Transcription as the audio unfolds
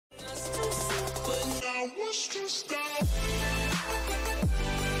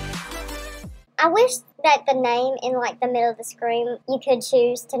I wish that the name in like the middle of the screen, you could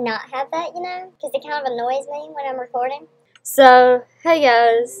choose to not have that, you know, because it kind of annoys me when I'm recording. So, hey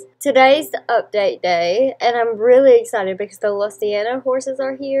guys, today's the update day, and I'm really excited because the Lusitanos horses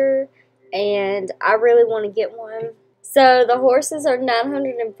are here, and I really want to get one. So, the horses are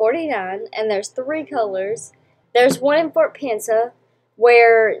 $949, and there's 3 colors. There's one in Fort Pensa,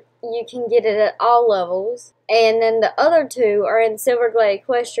 where you can get it at all levels, and then the other 2 are in Silverglade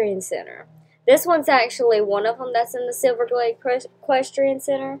Equestrian Center. This one's actually one of them that's in the Silverglade Equestrian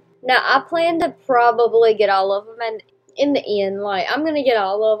Center. Now, I plan to probably get all of them, and in the end, like, I'm going to get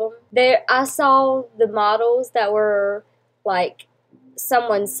all of them. I saw the models that were, like,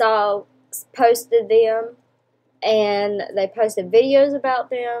 someone posted them, and they posted videos about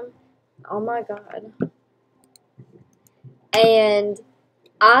them. Oh my god. And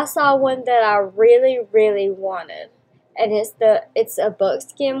I saw one that I really, really wanted, and it's a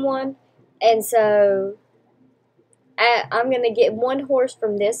buckskin one. And so, I'm going to get one horse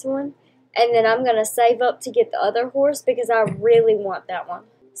from this one, and then I'm going to save up to get the other horse because I really want that one.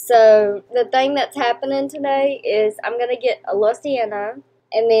 So, the thing that's happening today is I'm going to get a Lusitano,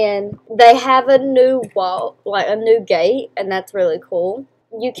 and then they have a new wall, like a new gate, and that's really cool.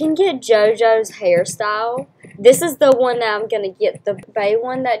 You can get JoJo's hairstyle. This is the one that I'm going to get, the bay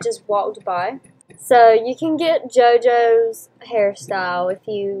one that just walked by. So, you can get JoJo's hairstyle if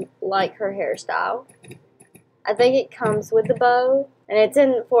you like her hairstyle. I think it comes with the bow, and it's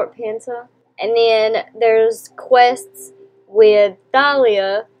in Fort Pensa. And then there's quests with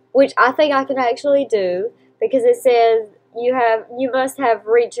Thalia, which I think I can actually do, because it says you must have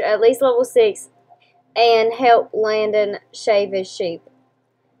reached at least level 6 and help Landon shave his sheep.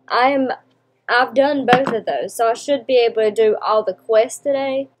 I've done both of those, so I should be able to do all the quests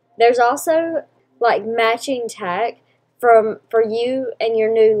today. There's also like matching tack for you and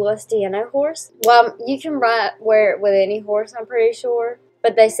your new Lusitano horse. Well, you can wear it with any horse, I'm pretty sure,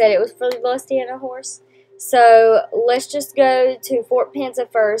 but they said it was for the Lusitano horse. So let's just go to Fort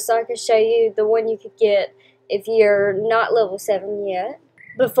Pensa first so I can show you the one you could get if you're not level 7 yet.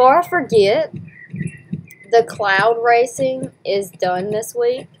 Before I forget, the cloud racing is done this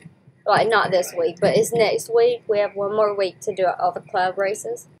week. Like, not this week, but it's next week. We have one more week to do all the cloud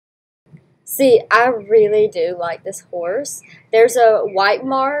races. See, I really do like this horse. There's a white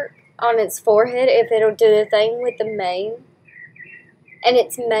mark on its forehead if it'll do the thing with the mane. And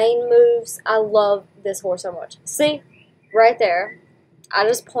its mane moves. I love this horse so much. See, right there. I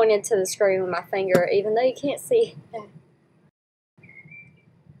just pointed to the screen with my finger, even though you can't see it.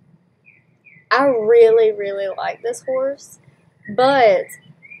 I really, really like this horse. But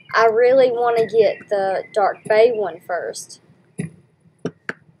I really want to get the dark bay one first.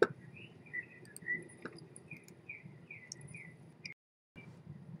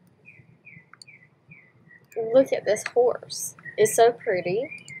 Look at this horse. It's so pretty.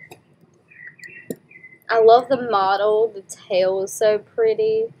 I love the model. The tail is so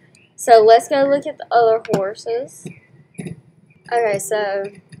pretty. So let's go look at the other horses. Okay, so,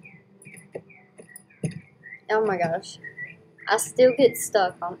 oh my gosh. I still get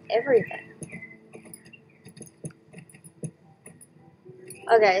stuck on everything.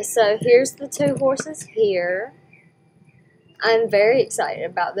 Okay, so here's the 2 horses here. I'm very excited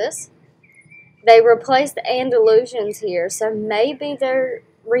about this. They replaced the Andalusians here, so maybe they're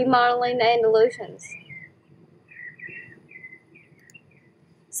remodeling the Andalusians.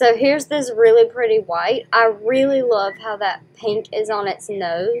 So here's this really pretty white. I really love how that pink is on its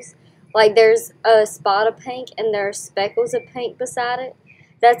nose. Like, there's a spot of pink and there's speckles of pink beside it.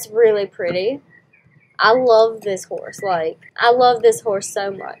 That's really pretty. I love this horse. Like, I love this horse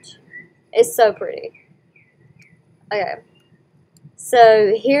so much. It's so pretty. Okay.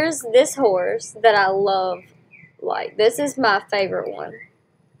 So, here's this horse that I love. Like, this is my favorite one.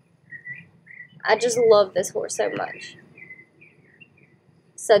 I just love this horse so much.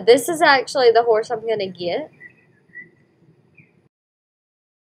 So, this is actually the horse I'm going to get.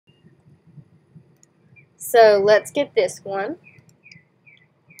 So, let's get this one.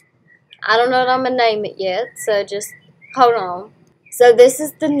 I don't know what I'm going to name it yet, so just hold on. So, this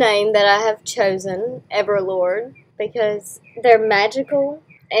is the name that I have chosen, Everlord, because they're magical,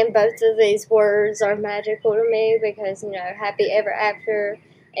 and both of these words are magical to me because, you know, happy ever after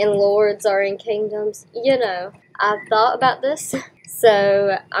and lords are in kingdoms. You know, I've thought about this,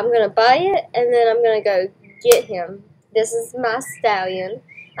 so I'm going to buy it, and then I'm going to go get him. This is my stallion.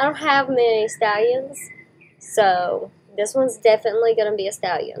 I don't have many stallions, so this one's definitely going to be a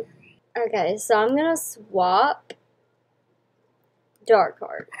stallion. Okay, so I'm going to swap dark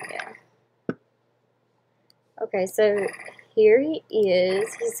card. Yeah. Okay, so here he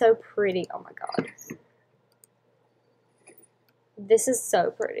is. He's so pretty. Oh my god. This is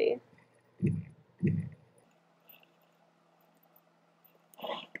so pretty.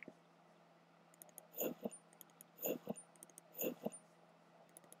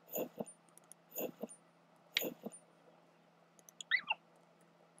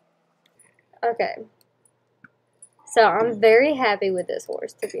 Okay. So I'm very happy with this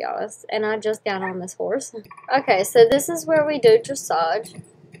horse, to be honest. And I just got on this horse. Okay, so this is where we do dressage.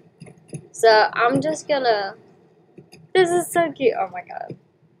 So I'm just gonna... This is so cute. Oh my god.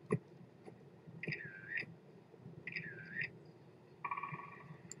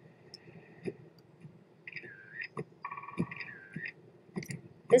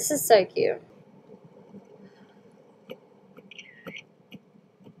 This is so cute.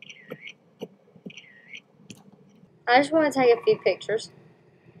 I just want to take a few pictures.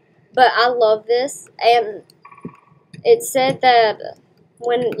 But I love this. And it said that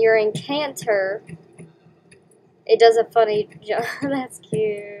when you're in Canter, it does a funny jump. That's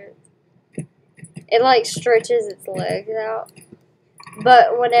cute. It like stretches its legs out.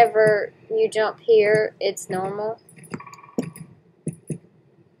 But whenever you jump here, it's normal.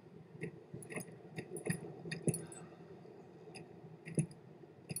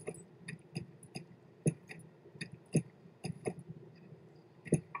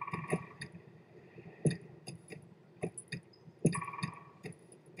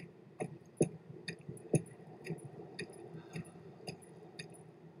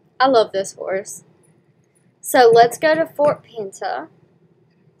 I love this horse. So let's go to Fort Pinta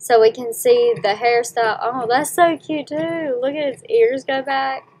so we can see the hairstyle. Oh, that's so cute too. Look at its ears go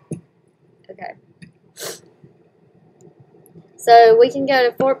back. Okay. So we can go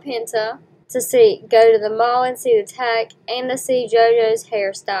to Fort Pinta to go to the mall and see the tack and to see JoJo's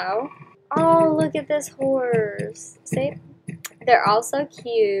hairstyle. Oh, look at this horse. See? They're all so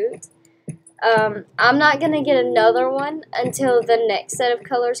cute. I'm not going to get another one until the next set of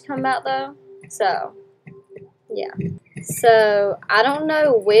colors come out though. So, yeah. So, I don't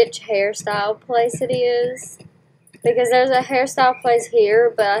know which hairstyle place it is. Because there's a hairstyle place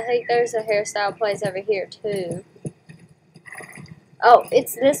here, but I think there's a hairstyle place over here too. Oh,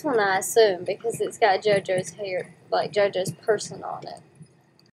 it's this one I assume because it's got JoJo's hair, like JoJo's person on it.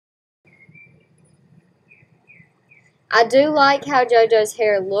 I do like how JoJo's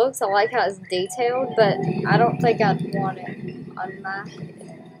hair looks. I like how it's detailed, but I don't think I'd want it on my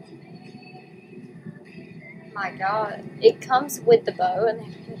head. My god. It comes with the bow and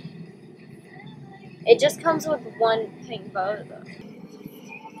everything. It just comes with one pink bow though.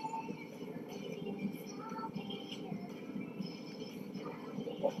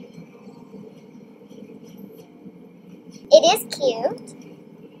 It is cute.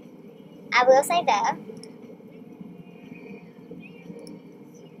 I will say that.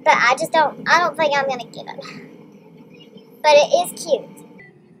 But I don't think I'm gonna get it. But it is cute.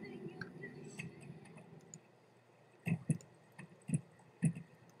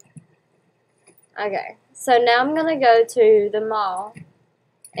 Okay, so now I'm gonna go to the mall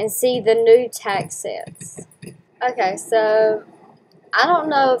and see the new tack sets. Okay, so I don't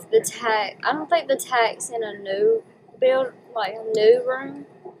know if I don't think the tack's in a new build, like a new room.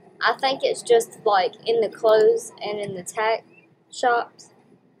 I think it's just like in the clothes and in the tack shops.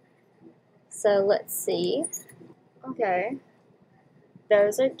 So let's see. Okay,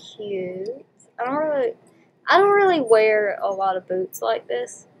 those are cute. I don't really wear a lot of boots like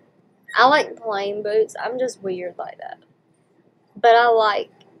this. I like plain boots. I'm just weird like that. But I like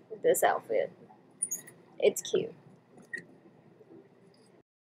this outfit. It's cute.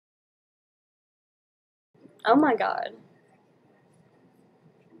 Oh my god.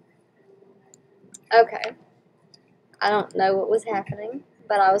 Okay. I don't know what was happening,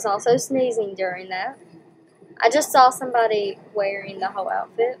 but I was also sneezing during that. I just saw somebody wearing the whole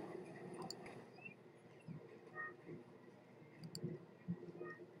outfit.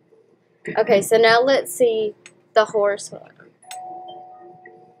 Okay, so now let's see the horse one.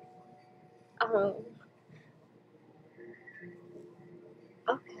 Oh.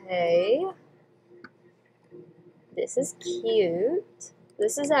 Okay. This is cute.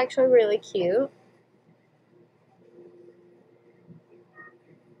 This is actually really cute.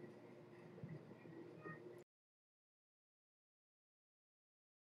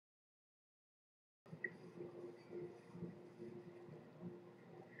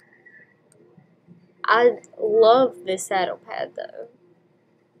 I love this saddle pad though.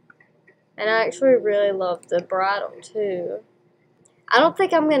 And I actually really love the bridle too. I don't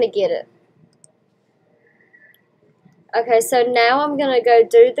think I'm going to get it. Okay, so now I'm going to go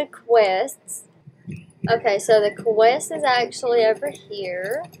do the quests. Okay, so the quest is actually over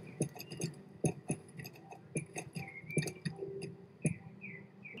here.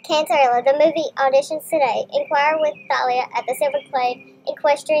 Canter, the movie auditions today. Inquire with Thalia at the Silverclade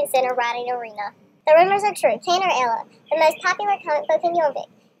Equestrian Center Riding Arena. The rumors are true. Canter, the most popular comic book in Jorvik,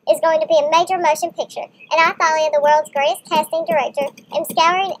 is going to be a major motion picture, and I, Thalia, the world's greatest casting director, am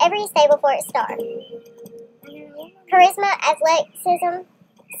scouring every stable for its star. Charisma, athleticism,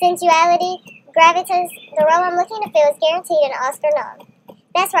 sensuality, gravitas, the role I'm looking to fill is guaranteed an Oscar nom.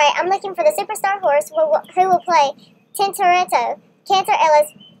 That's right, I'm looking for the superstar horse who will play Tintoretto,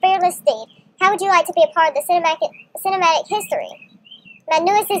 Canterella's fearless steed. How would you like to be a part of the cinematic history? My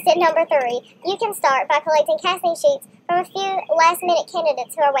new assistant number 3, you can start by collecting casting sheets from a few last-minute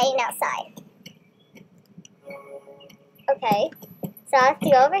candidates who are waiting outside. Okay, so I have to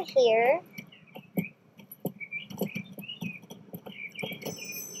go over here.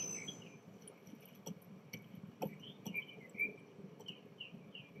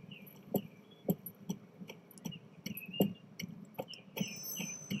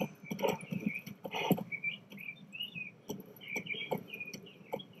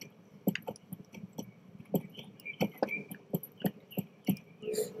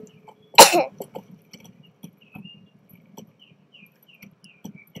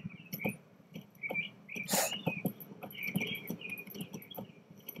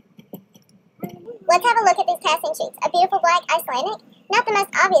 Let's have a look at these casting sheets. A beautiful black Icelandic, not the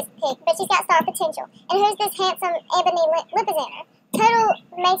most obvious pick, but she's got star potential. And who's this handsome ebony lipizzaner? Total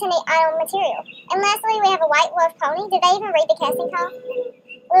Maytony idol material. And lastly, we have a white wolf pony. Did they even read the casting call?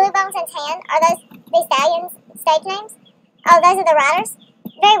 Lily Bones and Tan, are those the stallions' stage names? Oh, those are the riders?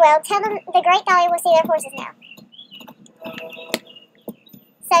 Very well, tell them the great Thalia will see their horses now.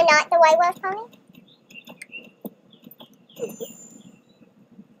 So not the white wolf pony?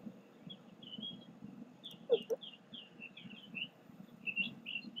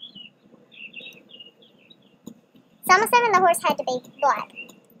 So I'm assuming the horse had to be black.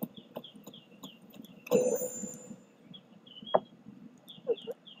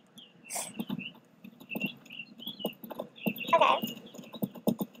 Okay.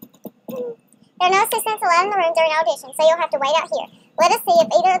 There are no assistants allowed in the room during audition, so you'll have to wait out here. Let us see if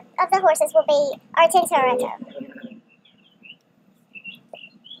either of the horses will be our Tintoretto.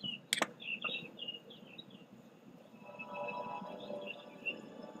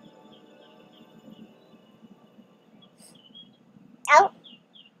 Oh,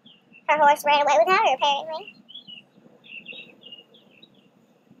 her horse ran away without her, apparently.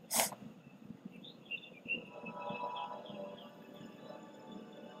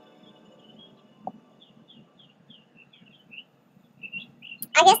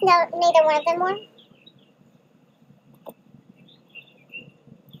 I guess neither one of them won.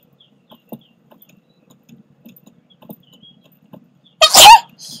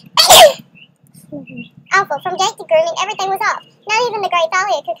 Awful. From gate to grooming, everything was off. Not even the great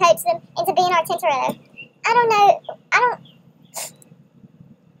Thalia could coach them into being our Tintoretto. I don't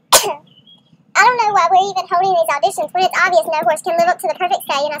know why we're even holding these auditions when it's obvious no horse can live up to the perfect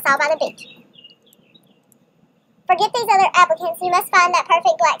stallion I saw by the beach. Forget these other applicants. You must find that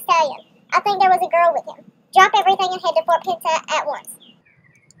perfect black stallion. I think there was a girl with him. Drop everything and head to Fort Pinta at once.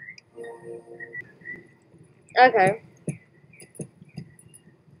 Okay.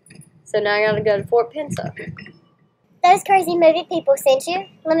 So now I gotta go to Fort Pinta. Those crazy movie people sent you?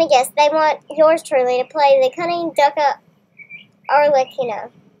 Let me guess, they want yours truly to play the cunning Ducka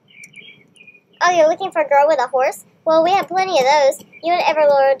Arlecchino. Oh, you're looking for a girl with a horse? Well, we have plenty of those. You and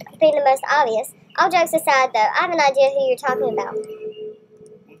Everlord being the most obvious. All jokes aside, though, I have an idea who you're talking about.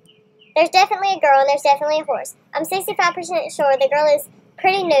 There's definitely a girl and there's definitely a horse. I'm 65% sure the girl is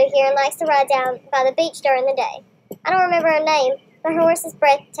pretty new here and likes to ride down by the beach during the day. I don't remember her name, but her horse is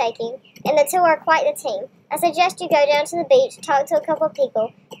breathtaking, and the two are quite the team. I suggest you go down to the beach, talk to a couple of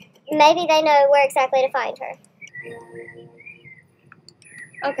people. Maybe they know where exactly to find her.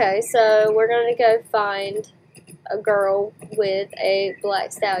 Okay, so we're gonna go find a girl with a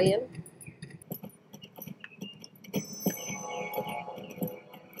black stallion.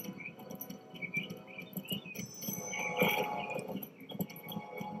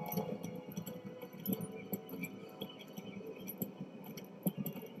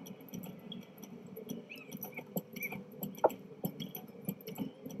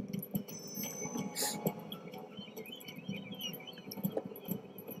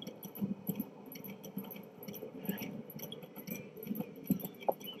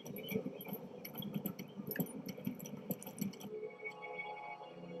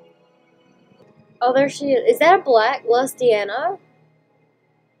 Oh, there she is. Is that a black Lusitano?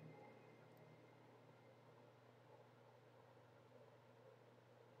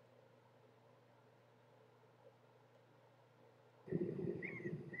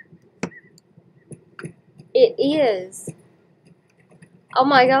 It is. Oh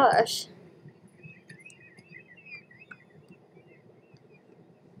my gosh.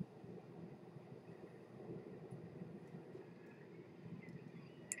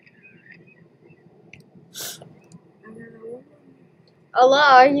 Allah,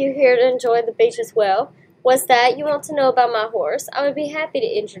 are you here to enjoy the beach as well? What's that? You want to know about my horse? I would be happy to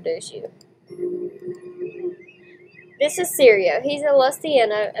introduce you. This is Sirio. He's a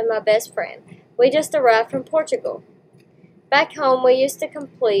Lusitano and my best friend. We just arrived from Portugal. Back home, we used to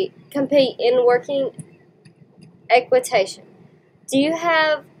compete in working equitation. Do you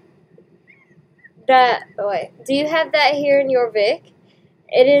have that? Do you have that here in Jorvik?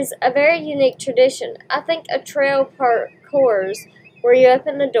 It is a very unique tradition. I think a trail parcours where you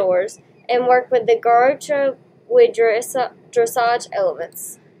open the doors and work with the Garcha with dressage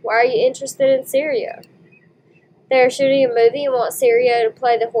elements. Why are you interested in Sirio? They are shooting a movie and want Sirio to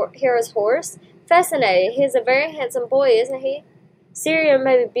play the hero's horse? Fascinating. He's a very handsome boy, isn't he? Sirio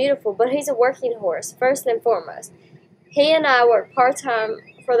may be beautiful, but he's a working horse, first and foremost. He and I work part-time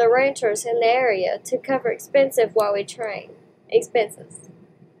for the ranchers in the area to cover expenses while we train.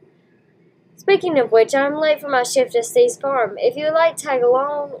 Speaking of which, I'm late for my shift at Steve's farm. If you would like to tag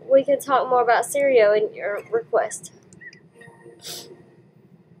along, we can talk more about Sirio in your request.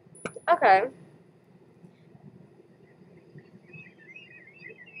 Okay.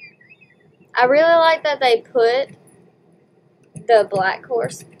 I really like that they put the black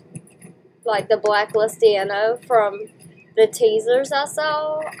horse, like the black Lusitano from the teasers I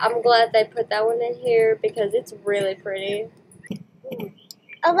saw. I'm glad they put that one in here because it's really pretty.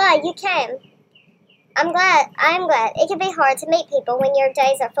 Allah, you can. I'm glad. It can be hard to meet people when your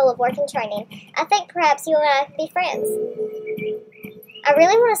days are full of work and training. I think perhaps you and I could be friends. I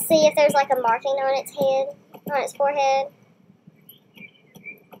really want to see if there's like a marking on its head, on its forehead.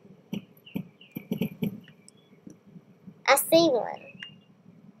 I see one.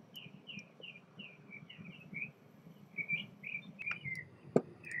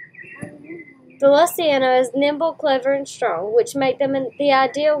 The Lusitano is nimble, clever, and strong, which make them the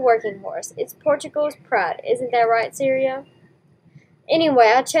ideal working horse. It's Portugal's pride. Isn't that right, Sirio?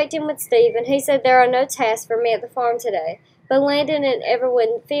 Anyway, I checked in with Steve, and he said there are no tasks for me at the farm today, but Landon and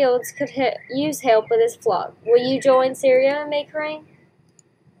Everwood Fields could use help with his flock. Will you join Sirio and me, Carine?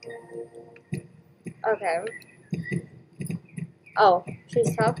 Okay. Oh,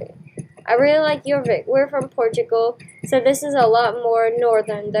 she's talking. I really like Jorvik. We're from Portugal, so this is a lot more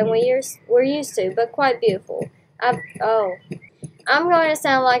northern than we're used to, but quite beautiful. I'm going to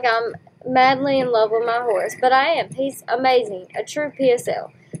sound like I'm madly in love with my horse, but I am. He's amazing, a true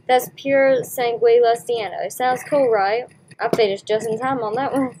PSL. That's pure sangue Lusitano. Sounds cool, right? I finished just in time on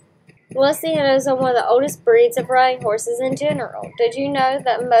that one. Lusitanos are one of the oldest breeds of riding horses in general. Did you know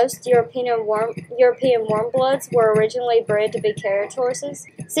that most European warm-bloods were originally bred to be carriage horses?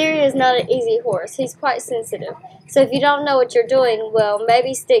 Sirio is not an easy horse. He's quite sensitive. So if you don't know what you're doing, well,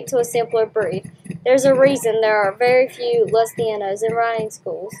 maybe stick to a simpler breed. There's a reason there are very few Lusitanos in riding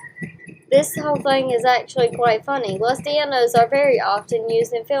schools. This whole thing is actually quite funny. Lusitanos are very often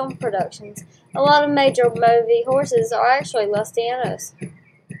used in film productions. A lot of major movie horses are actually Lusitanos.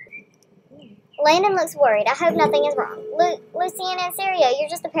 Landon looks worried. I hope nothing is wrong. Luciana and Sirio, you're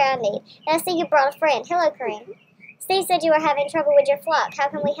just the pair I need. And I see you brought a friend. Hello, Carine. Steve said you were having trouble with your flock. How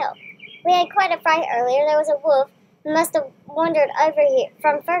can we help? We had quite a fight earlier. There was a wolf who must have wandered over here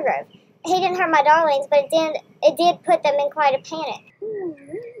from Furgrove. He didn't hurt my darlings, but it did put them in quite a panic.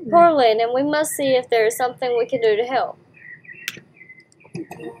 Poor Landon, we must see if there is something we can do to help.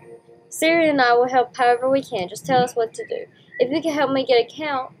 Sirio and I will help however we can. Just tell us what to do. If you can help me get a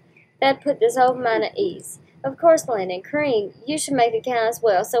count, that'd put this old man at ease. Of course, Landon. Carine, you should make a count as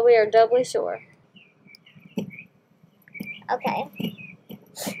well, so we are doubly sure. Okay.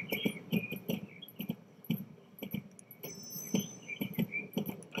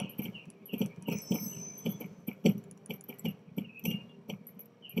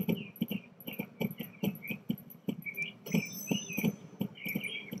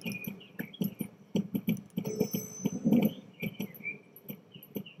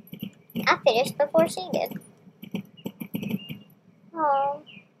 I finished before she did. Oh.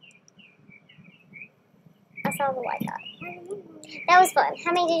 I saw the white dot. That was fun.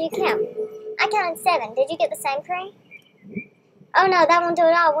 How many did you count? I counted 7. Did you get the same, Carine? Oh no, that won't do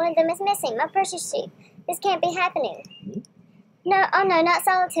it all. One of them is missing. My precious sheep. This can't be happening. No, oh no, not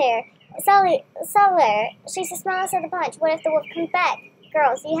Solitaire. Solitaire. She's the smallest of the bunch. What if the wolf comes back?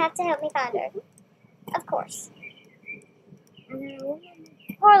 Girls, you have to help me find her. Of course.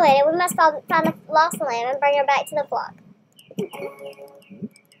 Poor lady, we must find the lost lamb and bring her back to the flock.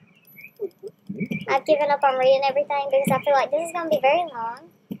 I've given up on reading everything because I feel like this is going to be very long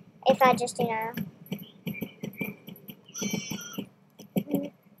if I just,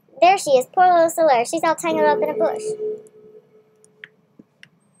 There she is, poor little Solaire. She's all tangled up in a bush.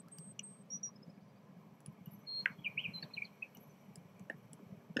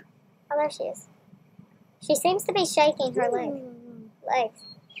 Oh, there she is. She seems to be shaking her legs.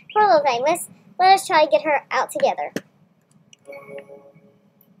 Poor little thing. Let us try to get her out together.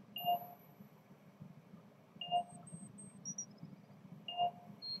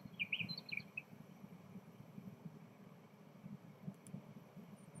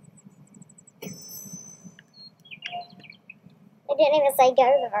 It didn't even say go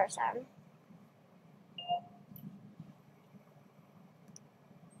the first time.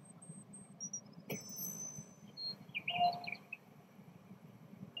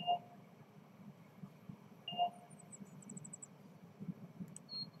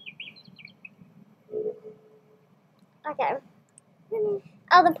 Okay.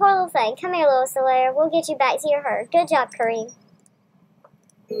 Oh, the poor little thing. Come here, little Solaire. We'll get you back to your herd. Good job, Carine.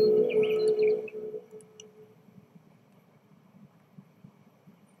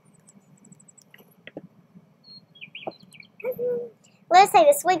 Let's take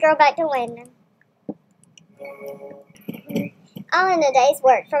the sweet girl back to London. All in a day's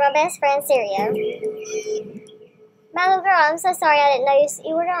work for my best friend, Sirio. My little girl, I'm so sorry I didn't know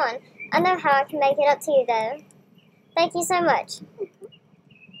you were gone. I know how I can make it up to you, though. Thank you so much.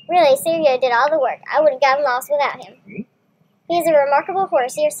 Really, Sirio did all the work. I would have gotten lost without him. He is a remarkable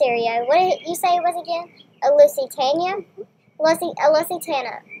horse, your Sirio. What did you say it was again? A Lusitania?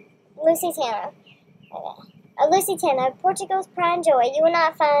 Lusitano. Okay. A Lusitano, Portugal's pride and joy. You will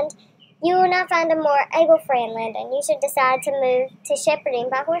not find a more able friend, Landon. You should decide to move to shepherding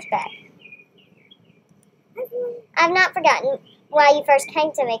by horseback. I've not forgotten why you first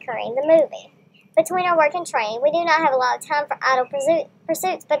came to me, Carine, the movie. Between our work and training, we do not have a lot of time for idle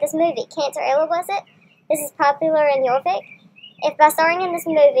pursuits, but this movie, Canter, was it? This is popular in Jorvik. If by starring in this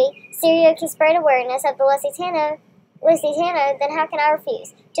movie, Sirio can spread awareness of the Lusitano, then how can I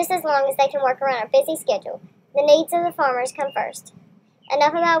refuse? Just as long as they can work around our busy schedule. The needs of the farmers come first.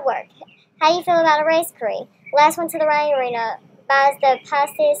 Enough about work. How do you feel about a race, Carine? Last one to the riding arena buys the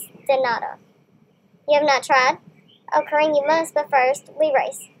Pastis de Nada. You have not tried? Oh, Carine, you must, but first, we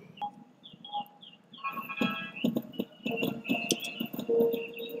race.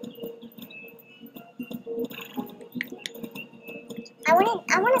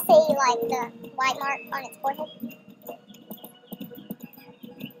 I want to see, like, the white mark on its forehead.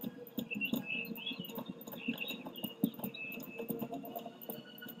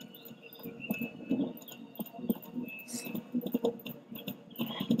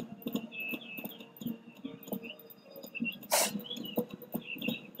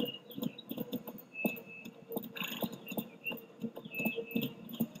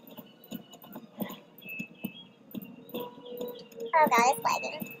 Oh god, it's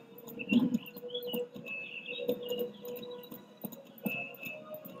lagging.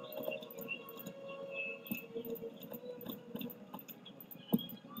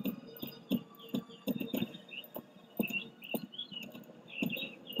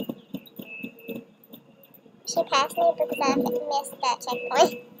 She passed me because I missed that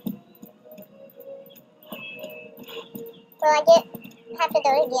checkpoint. Will I have to do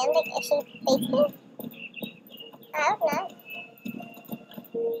it again if she beats me? I hope not.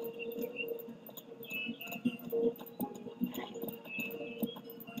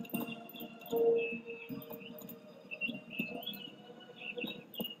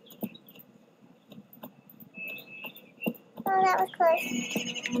 Oh, that was close.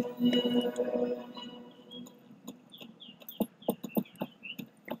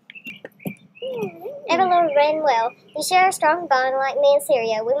 Everlord ran well. You share a strong bond like me and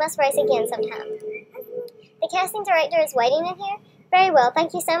Sirio. We must race again sometime. The casting director is waiting in here? Very well.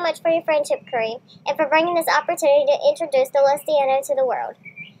 Thank you so much for your friendship, Carine, and for bringing this opportunity to introduce the Lusitano to the world.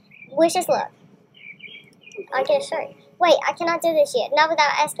 Wish us luck. I get a shirt. Wait, I cannot do this yet. Not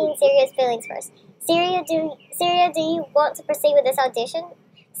without asking Sirio's feelings first. Sirio, do you want to proceed with this audition?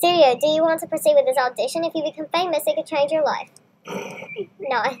 Sirio, do you want to proceed with this audition? If you become famous, it could change your life.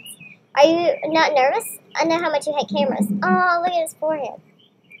 No. Are you not nervous? I know how much you hate cameras. Oh, look at his forehead.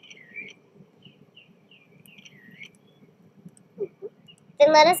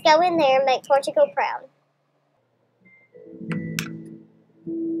 Then let us go in there and make Portugal proud.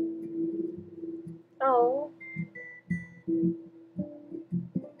 Oh.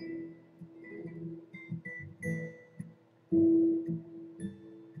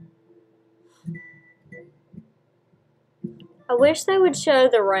 I wish they would show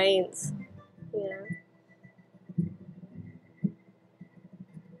the reins.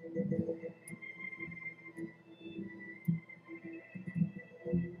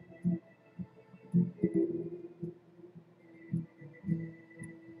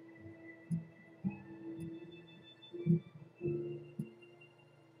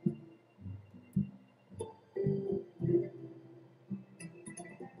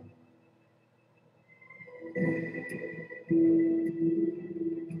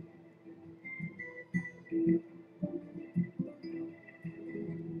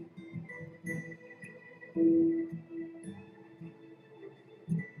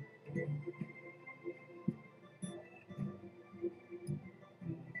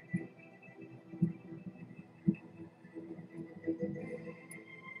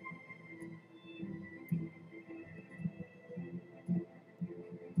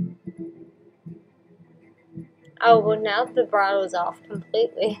 Oh, well, now the bridle's off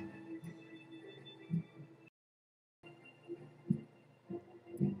completely.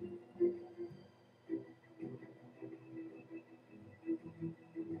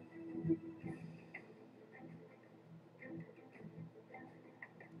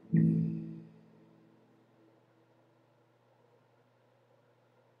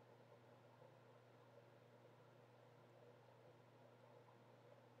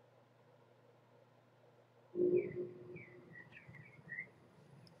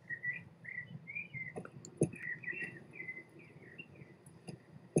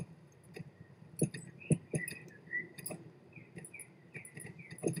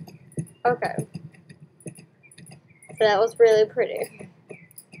 Okay. So that was really pretty.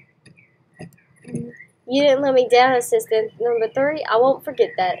 You didn't let me down, assistant number 3. I won't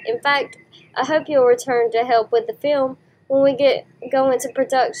forget that. In fact, I hope you'll return to help with the film when we go into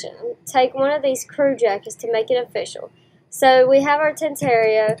production. Take one of these crew jackets to make it official. So we have our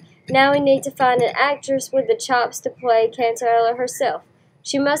Tenterio. Now we need to find an actress with the chops to play Canter herself.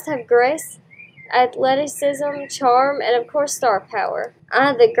 She must have grace, athleticism, charm, and of course star power.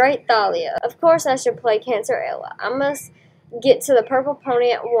 The great Thalia. Of course I should play Canterella. I must get to the purple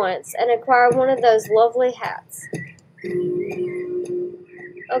pony at once and acquire one of those lovely hats.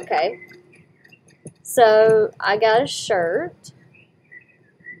 Okay. So I got a shirt.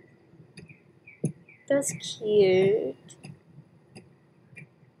 That's cute.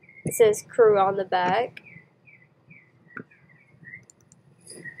 It says crew on the back.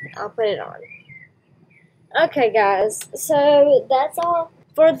 I'll put it on. Okay, guys, so that's all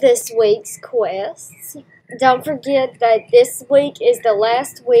for this week's quests. Don't forget that this week is the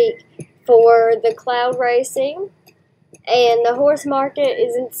last week for the cloud racing, and the horse market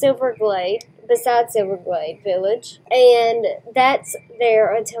is in Silverglade, beside Silverglade Village, and that's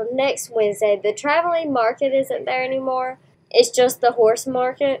there until next Wednesday. The traveling market isn't there anymore. It's just the horse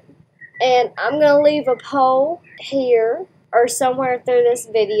market, and I'm going to leave a poll here or somewhere through this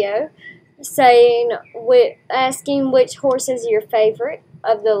video asking which horse is your favorite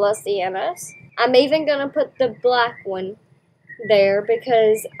of the Lusitanos. I'm even going to put the black one there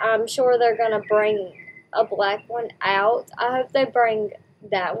because I'm sure they're going to bring a black one out. I hope they bring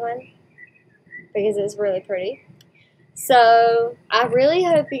that one because it's really pretty. So I really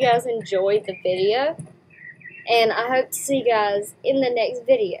hope you guys enjoyed the video, and I hope to see you guys in the next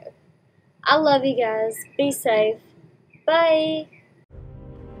video. I love you guys. Be safe. Bye.